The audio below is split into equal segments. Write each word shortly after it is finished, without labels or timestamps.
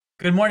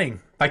Good morning.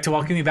 I'd like to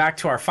welcome you back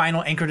to our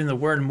final Anchored in the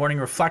Word morning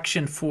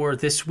reflection for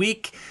this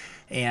week,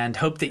 and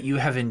hope that you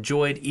have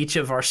enjoyed each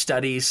of our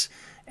studies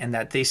and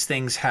that these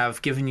things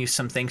have given you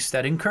some things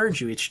that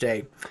encourage you each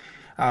day.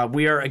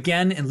 We are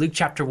again in Luke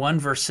chapter 1,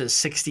 verses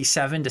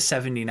 67 to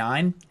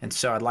 79, and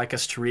so I'd like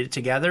us to read it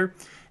together,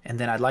 and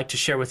then I'd like to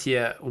share with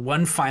you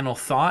one final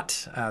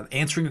thought,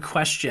 answering a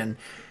question: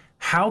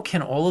 how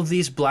can all of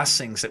these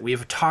blessings that we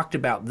have talked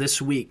about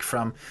this week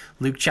from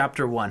Luke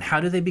chapter 1, how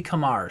do they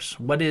become ours?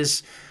 What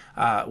is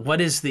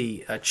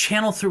the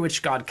channel through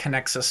which God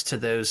connects us to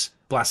those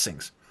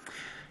blessings?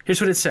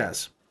 Here's what it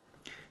says.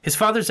 His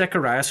father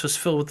Zechariah was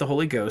filled with the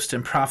Holy Ghost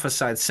and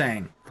prophesied,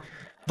 saying,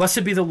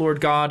 Blessed be the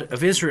Lord God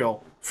of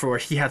Israel, for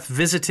he hath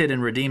visited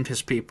and redeemed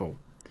his people.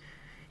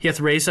 He hath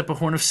raised up a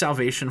horn of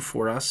salvation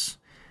for us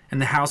in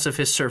the house of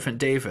his servant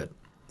David,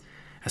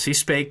 as he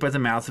spake by the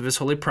mouth of his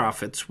holy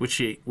prophets,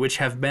 which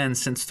have been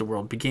since the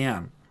world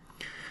began,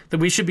 that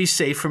we should be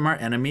safe from our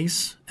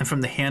enemies and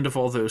from the hand of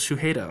all those who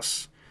hate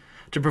us,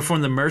 to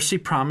perform the mercy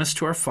promised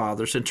to our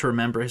fathers and to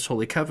remember his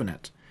holy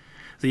covenant,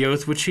 the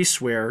oath which he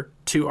sware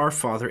to our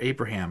father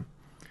Abraham,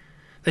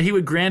 that he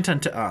would grant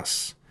unto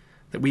us,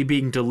 that we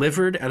being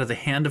delivered out of the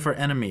hand of our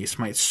enemies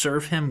might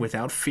serve him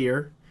without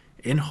fear,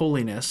 in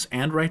holiness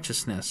and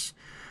righteousness,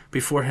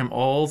 before him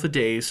all the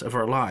days of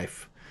our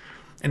life.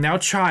 And thou,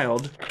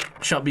 child,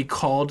 shalt be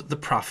called the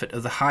prophet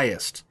of the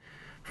highest,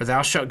 for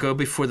thou shalt go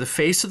before the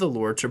face of the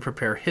Lord to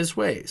prepare his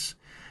ways,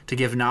 to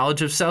give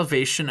knowledge of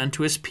salvation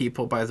unto his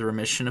people by the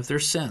remission of their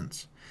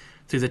sins,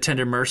 through the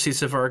tender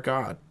mercies of our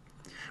God,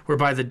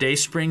 whereby the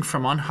dayspring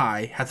from on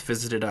high hath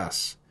visited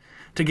us,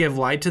 to give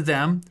light to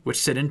them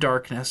which sit in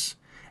darkness,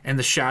 and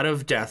the shadow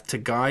of death, to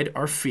guide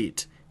our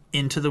feet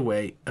into the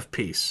way of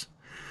peace.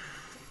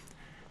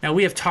 Now,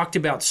 we have talked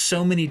about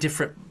so many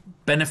different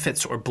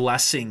benefits or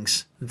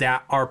blessings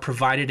that are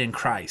provided in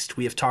Christ.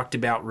 We have talked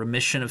about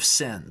remission of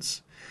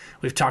sins.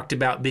 We've talked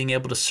about being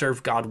able to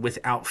serve God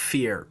without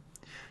fear,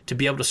 to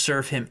be able to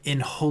serve him in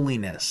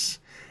holiness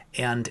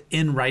and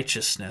in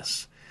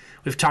righteousness.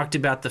 We've talked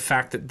about the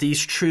fact that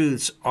these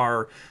truths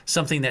are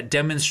something that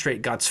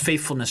demonstrate God's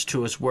faithfulness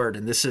to his word,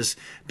 and this has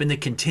been the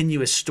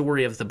continuous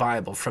story of the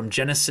Bible from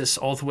Genesis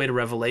all the way to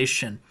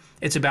Revelation.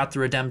 It's about the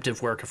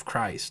redemptive work of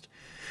Christ.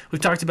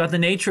 We've talked about the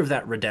nature of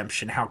that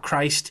redemption, how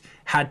Christ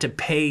had to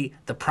pay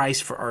the price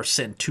for our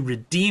sin. To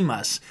redeem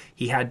us,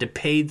 he had to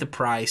pay the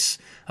price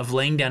of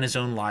laying down his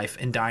own life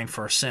and dying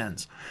for our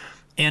sins.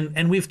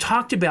 And we've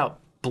talked about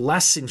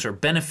blessings or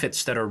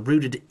benefits that are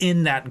rooted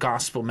in that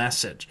gospel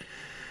message.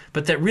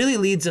 But that really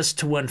leads us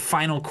to one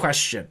final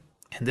question,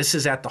 and this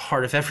is at the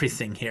heart of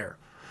everything here.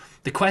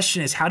 The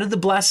question is, how do the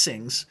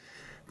blessings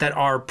that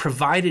are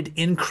provided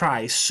in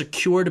Christ,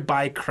 secured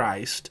by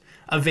Christ,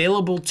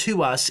 available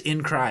to us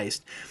in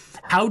Christ,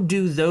 how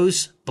do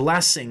those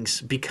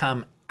blessings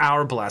become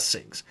our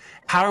blessings?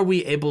 How are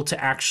we able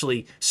to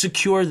actually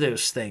secure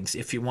those things,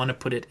 if you want to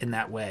put it in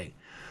that way?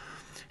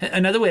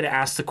 Another way to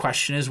ask the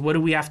question is, what do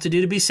we have to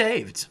do to be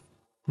saved?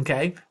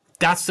 Okay,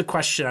 that's the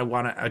question I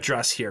want to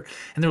address here.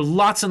 And there are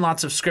lots and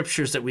lots of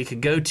scriptures that we could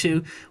go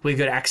to. We could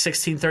go to Acts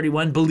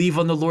 16:31, believe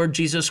on the Lord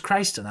Jesus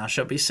Christ and thou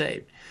shalt be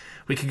saved.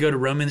 We could go to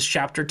Romans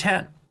chapter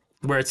 10,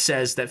 where it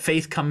says that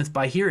faith cometh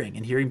by hearing,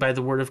 and hearing by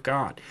the word of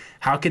God.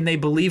 How can they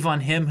believe on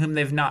him whom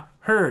they've not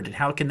heard? And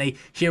how can they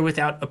hear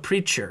without a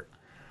preacher?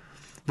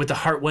 With the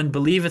heart one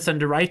believeth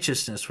unto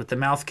righteousness, with the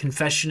mouth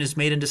confession is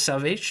made unto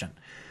salvation.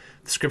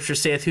 The scripture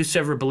saith,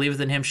 whosoever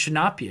believeth in him should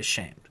not be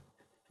ashamed.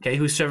 Okay,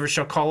 whosoever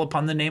shall call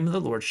upon the name of the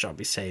Lord shall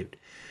be saved.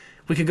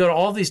 We could go to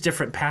all these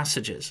different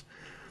passages,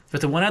 but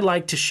the one I'd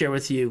like to share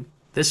with you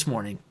this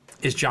morning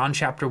is John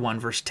chapter 1,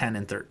 verse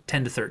 10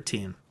 to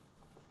 13.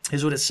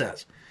 Here's what it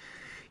says.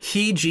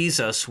 He,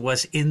 Jesus,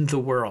 was in the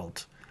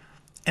world,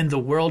 and the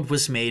world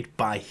was made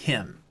by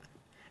him,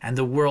 and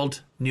the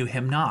world knew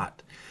him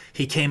not.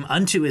 He came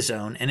unto his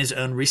own, and his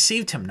own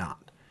received him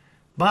not.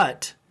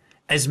 But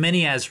as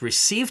many as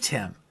received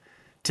him,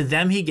 to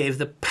them he gave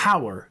the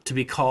power to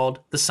be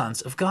called the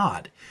sons of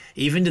God,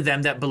 even to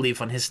them that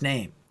believe on his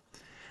name,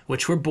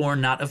 which were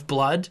born not of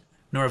blood,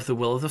 nor of the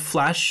will of the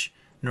flesh,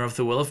 nor of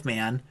the will of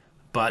man,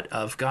 but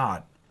of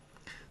God.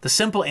 The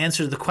simple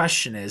answer to the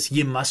question is,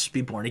 you must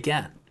be born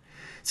again.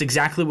 It's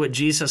exactly what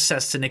Jesus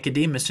says to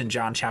Nicodemus in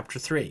John chapter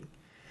 3.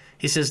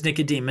 He says,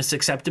 Nicodemus,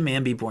 except a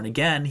man be born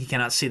again, he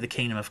cannot see the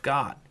kingdom of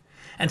God.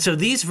 And so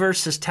these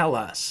verses tell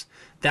us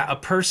that a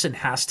person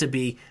has to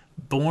be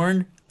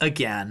born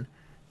again,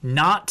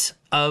 not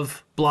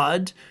of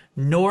blood,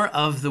 nor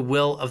of the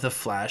will of the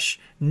flesh,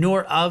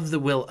 nor of the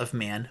will of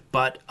man,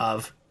 but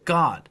of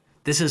God.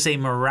 This is a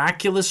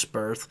miraculous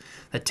birth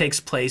that takes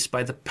place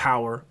by the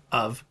power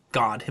of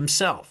God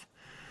himself.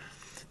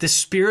 This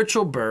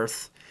spiritual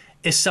birth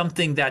is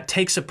something that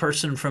takes a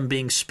person from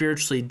being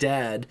spiritually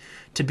dead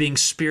to being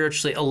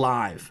spiritually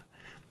alive.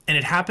 And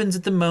it happens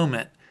at the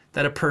moment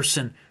that a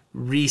person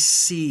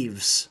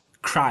receives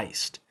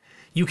Christ.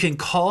 You can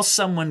call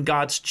someone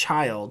God's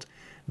child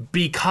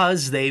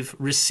because they've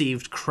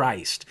received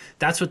Christ.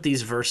 That's what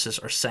these verses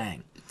are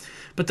saying.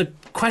 But the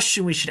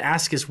question we should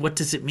ask is, what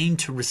does it mean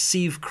to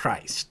receive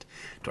Christ?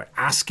 Do I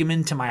ask him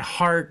into my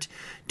heart?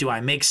 Do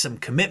I make some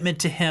commitment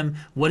to him?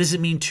 What does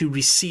it mean to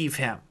receive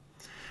him?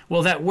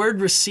 Well, that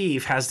word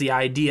receive has the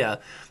idea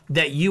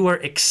that you are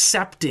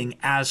accepting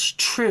as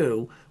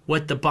true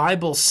what the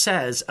Bible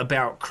says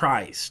about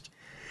Christ.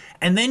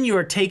 And then you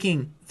are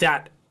taking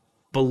that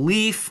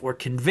belief or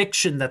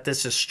conviction that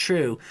this is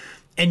true,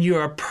 and you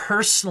are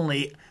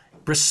personally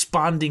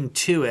responding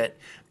to it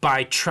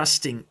by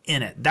trusting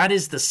in it. That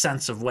is the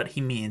sense of what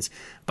he means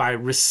by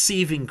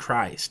receiving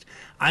Christ.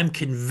 I'm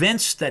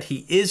convinced that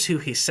he is who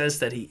he says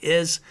that he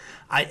is.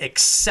 I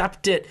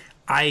accept it.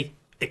 I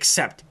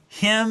accept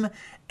him,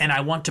 and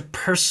I want to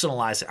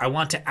personalize it. I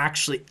want to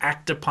actually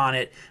act upon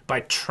it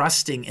by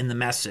trusting in the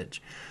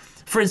message.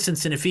 For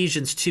instance, in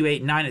Ephesians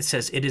 2:8-9, it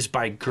says, "It is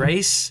by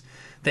grace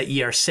that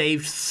ye are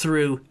saved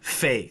through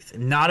faith,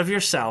 not of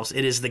yourselves.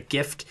 It is the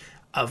gift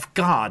of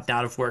God,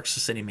 not of works,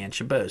 lest any man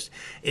should boast."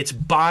 It's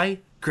by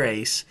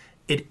grace,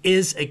 it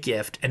is a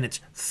gift, and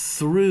it's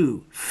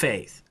through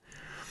faith.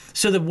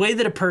 So the way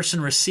that a person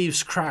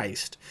receives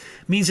Christ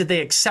means that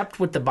they accept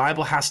what the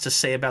Bible has to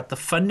say about the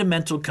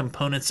fundamental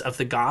components of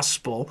the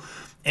gospel,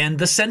 and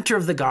the center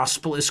of the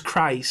gospel is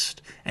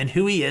Christ and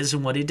who he is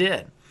and what he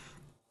did.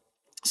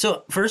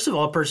 So first of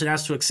all, a person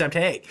has to accept,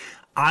 hey,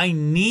 I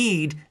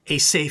need a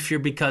Savior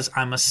because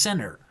I'm a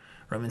sinner.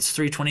 Romans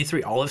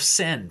 3:23, all have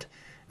sinned,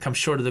 come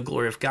short of the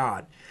glory of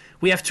God.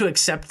 We have to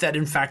accept that,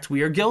 in fact,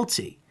 we are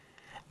guilty.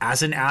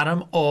 As in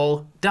Adam,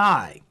 all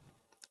die.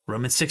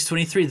 Romans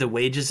 6:23, the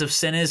wages of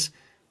sin is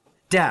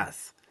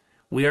death.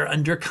 We are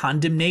under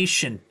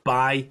condemnation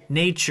by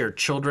nature,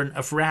 children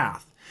of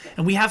wrath.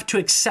 And we have to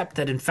accept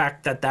that, in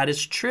fact, that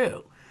is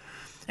true.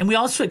 And we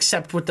also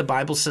accept what the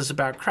Bible says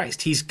about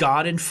Christ. He's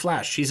God in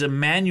flesh. He's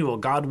Emmanuel,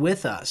 God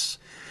with us.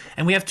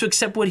 And we have to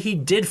accept what he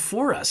did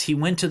for us. He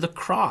went to the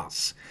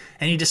cross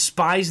and he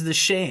despised the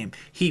shame.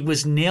 He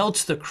was nailed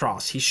to the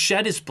cross. He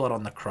shed his blood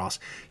on the cross.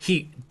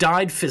 He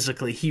died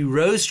physically. He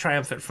rose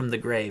triumphant from the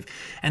grave.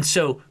 And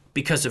so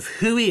because of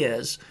who he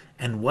is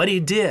and what he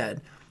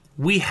did,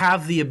 we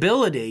have the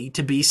ability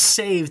to be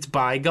saved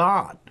by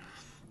God.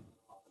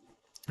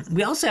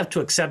 We also have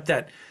to accept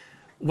that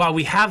while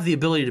we have the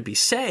ability to be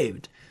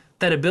saved,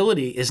 that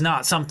ability is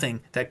not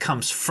something that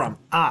comes from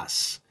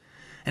us.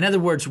 In other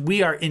words,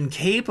 we are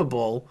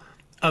incapable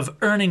of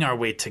earning our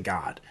way to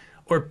God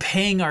or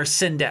paying our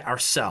sin debt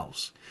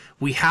ourselves.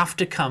 We have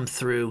to come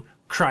through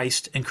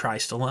Christ and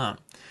Christ alone.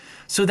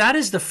 So that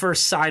is the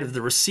first side of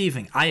the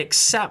receiving. I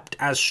accept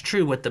as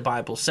true what the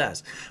Bible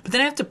says, but then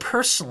I have to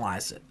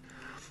personalize it.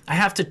 I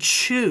have to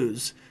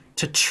choose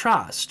to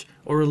trust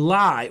or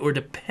rely or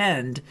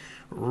depend,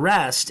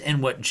 rest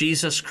in what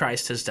Jesus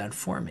Christ has done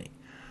for me.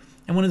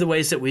 And one of the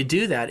ways that we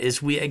do that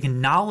is we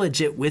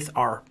acknowledge it with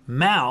our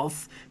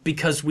mouth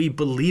because we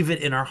believe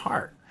it in our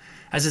heart.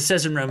 As it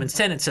says in Romans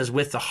 10, it says,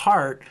 with the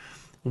heart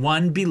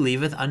one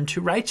believeth unto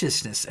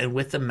righteousness, and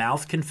with the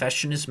mouth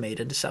confession is made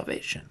unto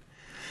salvation.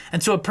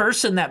 And so a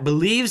person that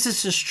believes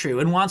this is true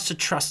and wants to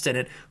trust in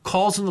it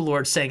calls on the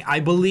Lord saying, I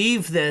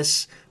believe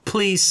this,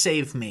 please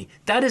save me.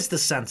 That is the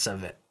sense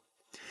of it.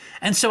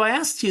 And so I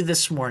asked you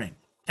this morning,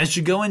 as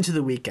you go into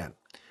the weekend,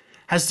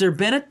 has there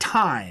been a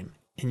time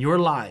in your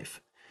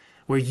life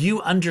where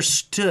you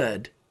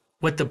understood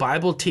what the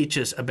Bible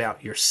teaches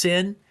about your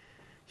sin,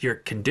 your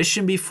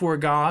condition before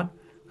God,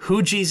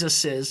 who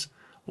Jesus is,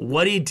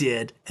 what he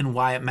did, and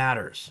why it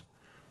matters?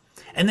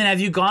 And then have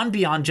you gone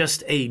beyond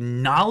just a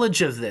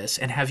knowledge of this,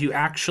 and have you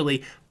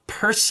actually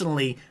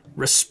personally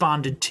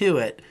responded to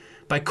it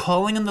by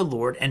calling on the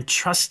Lord and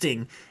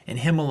trusting in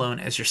him alone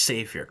as your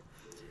Savior?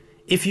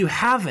 If you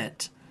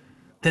haven't,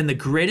 then the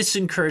greatest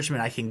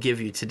encouragement I can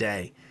give you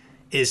today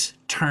is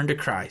turn to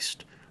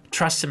Christ.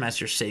 Trust him as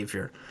your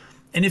Savior.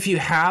 And if you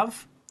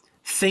have,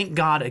 thank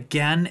God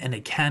again and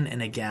again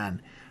and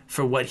again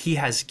for what he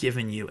has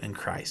given you in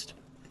Christ.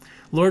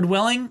 Lord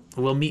willing,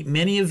 we'll meet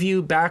many of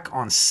you back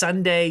on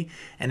Sunday.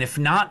 And if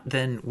not,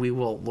 then we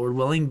will, Lord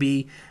willing,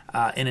 be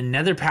in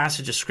another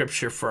passage of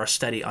Scripture for our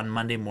study on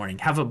Monday morning.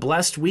 Have a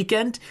blessed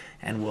weekend,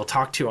 and we'll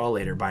talk to you all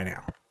later. Bye now.